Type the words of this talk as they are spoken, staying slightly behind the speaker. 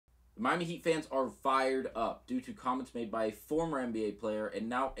The Miami Heat fans are fired up due to comments made by a former NBA player and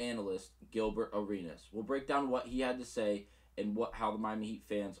now analyst Gilbert Arenas. We'll break down what he had to say and how the Miami Heat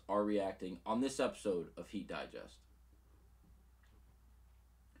fans are reacting on this episode of Heat Digest.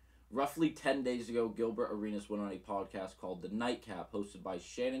 Roughly 10 days ago, Gilbert Arenas went on a podcast called The Nightcap, hosted by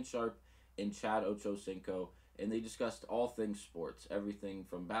Shannon Sharp and Chad Ochocinco, and they discussed all things sports, everything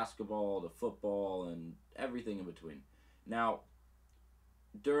from basketball to football and everything in between. Now,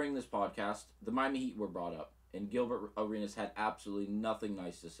 during this podcast, the Miami Heat were brought up, and Gilbert Arenas had absolutely nothing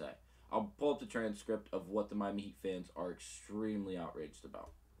nice to say. I'll pull up the transcript of what the Miami Heat fans are extremely outraged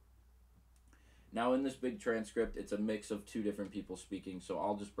about. Now, in this big transcript, it's a mix of two different people speaking, so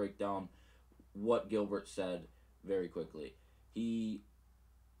I'll just break down what Gilbert said very quickly.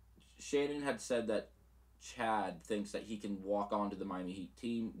 Shannon had said that Chad thinks that he can walk onto the Miami Heat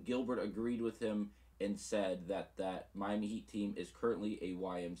team. Gilbert agreed with him and said that Miami Heat team is currently a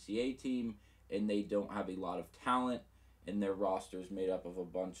YMCA team, and they don't have a lot of talent, and their roster is made up of a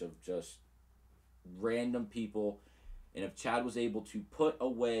bunch of just random people. And if Chad was able to put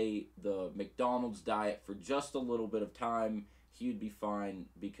away the McDonald's diet for just a little bit of time, he would be fine,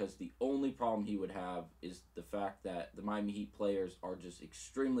 because the only problem he would have is the fact that the Miami Heat players are just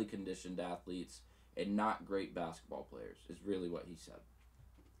extremely conditioned athletes and not great basketball players, is really what he said.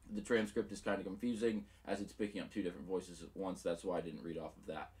 The transcript is kind of confusing as it's picking up two different voices at once. That's why I didn't read off of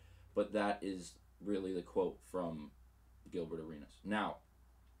that. But that is really the quote from Gilbert Arenas. Now,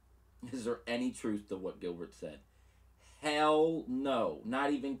 is there any truth to what Gilbert said? Hell no.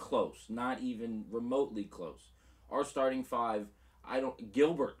 Not even close. Not even remotely close. Our starting five,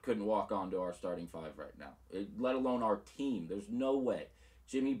 Gilbert couldn't walk onto our starting five right now, let alone our team. There's no way.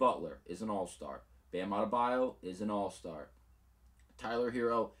 Jimmy Butler is an all-star. Bam Adebayo is an all-star. Tyler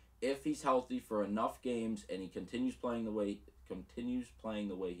Hero, if he's healthy for enough games and he continues playing the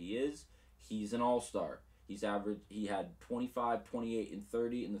way he is, he's an all-star. He had 25, 28, and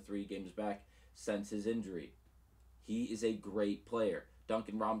 30 in the 3 games back since his injury. He is a great player.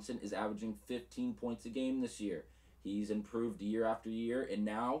 Duncan Robinson is averaging 15 points a game this year. He's improved year after year, and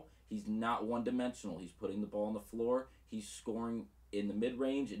now he's not one-dimensional. He's putting the ball on the floor. He's scoring in the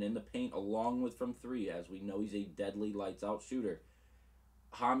mid-range and in the paint, along with from 3, as we know he's a deadly lights-out shooter.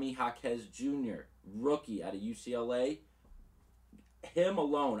 Jaime Jaquez Jr., rookie out of UCLA. Him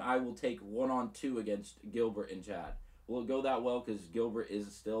alone, I will take 1-on-2 against Gilbert and Chad. Will it go that well? Because Gilbert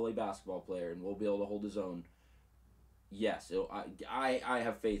is still a basketball player and will be able to hold his own. Yes, I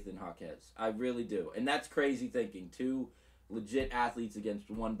have faith in Jaquez. I really do. And that's crazy thinking. 2 legit athletes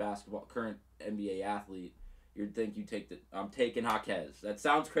against 1 current NBA athlete. You'd think you take I'm taking Jaquez. That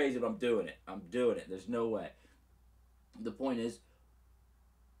sounds crazy, but I'm doing it. I'm doing it. There's no way. The point is,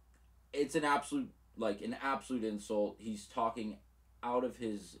 it's an absolute insult. He's talking out of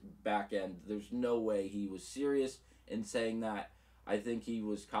his back end. There's no way he was serious in saying that. I think he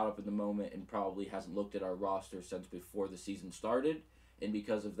was caught up in the moment and probably hasn't looked at our roster since before the season started. And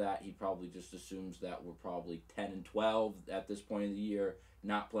because of that, he probably just assumes that we're probably 10-12 at this point in the year,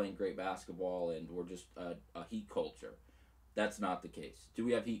 not playing great basketball, and we're just a Heat culture. That's not the case. Do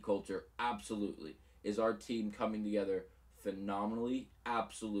we have Heat culture? Absolutely. Is our team coming together phenomenally?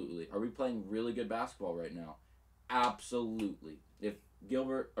 Absolutely. Are we playing really good basketball right now? Absolutely. If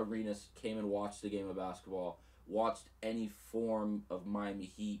Gilbert Arenas came and watched the game of basketball, watched any form of Miami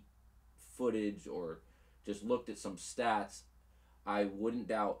Heat footage, or just looked at some stats, I wouldn't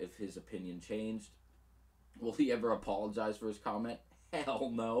doubt if his opinion changed. Will he ever apologize for his comment?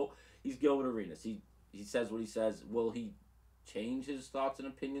 Hell no. He's Gilbert Arenas. He says what he says. Will he change his thoughts and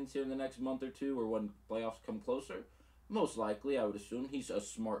opinions here in the next month or 2, or when playoffs come closer? Most likely, I would assume. He's a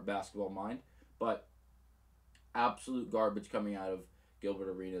smart basketball mind. But absolute garbage coming out of Gilbert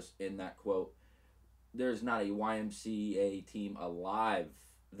Arenas in that quote. There's not a YMCA team alive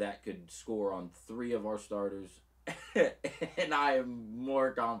that could score on 3 of our starters, and I am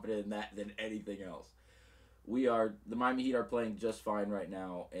more confident in that than anything else. The Miami Heat are playing just fine right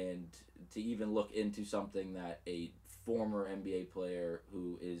now, and to even look into something that a former NBA player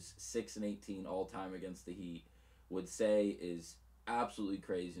who is 6-18 all-time against the Heat would say is absolutely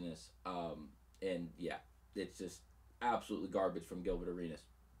craziness. And yeah, it's just absolutely garbage from Gilbert Arenas.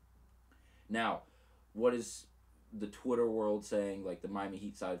 Now, what is the Twitter world saying, like the Miami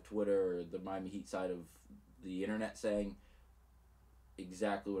Heat side of Twitter, or the Miami Heat side of the internet saying?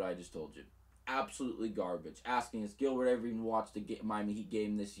 Exactly what I just told you. Absolutely garbage. Asking, has Gilbert ever even watched a Miami Heat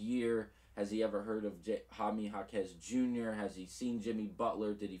game this year? Has he ever heard of Jaime Jaquez Jr.? Has he seen Jimmy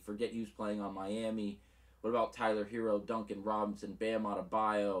Butler? Did he forget he was playing on Miami? What about Tyler Hero, Duncan Robinson, Bam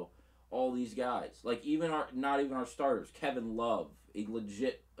Adebayo? All these guys. Like, not even our starters. Kevin Love, a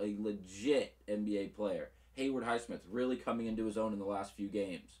legit a legit NBA player. Hayward Highsmith really coming into his own in the last few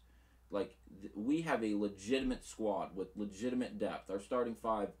games. Like, we have a legitimate squad with legitimate depth. Our starting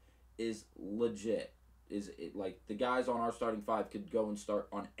five is legit. Like, the guys on our starting five could go and start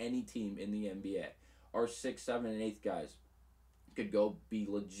on any team in the NBA. Our 6, 7, and 8th guys could go be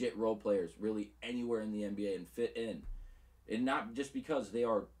legit role players really anywhere in the NBA and fit in. And not just because they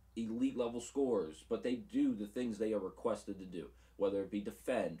are elite level scorers, but they do the things they are requested to do, whether it be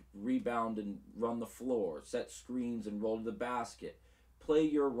defend, rebound and run the floor, set screens and roll to the basket. Play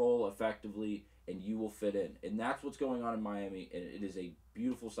your role effectively and you will fit in. And that's what's going on in Miami, and it is a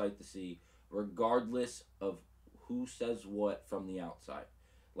beautiful sight to see, regardless of who says what from the outside.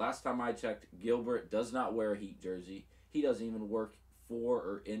 Last time I checked, Gilbert does not wear a Heat jersey. He doesn't even work for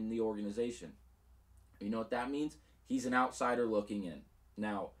or in the organization. You know what that means? He's an outsider looking in.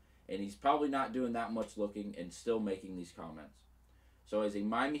 Now, and he's probably not doing that much looking and still making these comments. So as a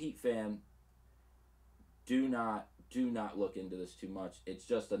Miami Heat fan, do not look into this too much. It's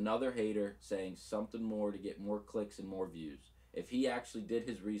just another hater saying something more to get more clicks and more views. If he actually did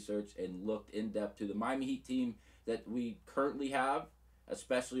his research and looked in depth to the Miami Heat team that we currently have,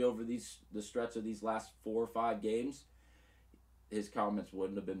 especially over the stretch of these last 4 or 5 games, his comments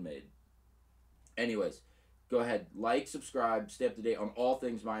wouldn't have been made. Anyways, go ahead, like, subscribe, stay up to date on all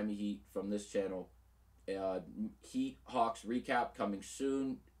things Miami Heat from this channel. Heat Hawks recap coming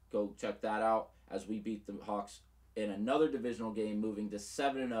soon. Go check that out as we beat the Hawks in another divisional game, moving to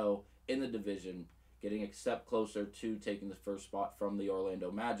 7-0 in the division, getting a step closer to taking the first spot from the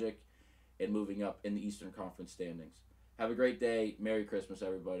Orlando Magic and moving up in the Eastern Conference standings. Have a great day. Merry Christmas,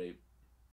 everybody.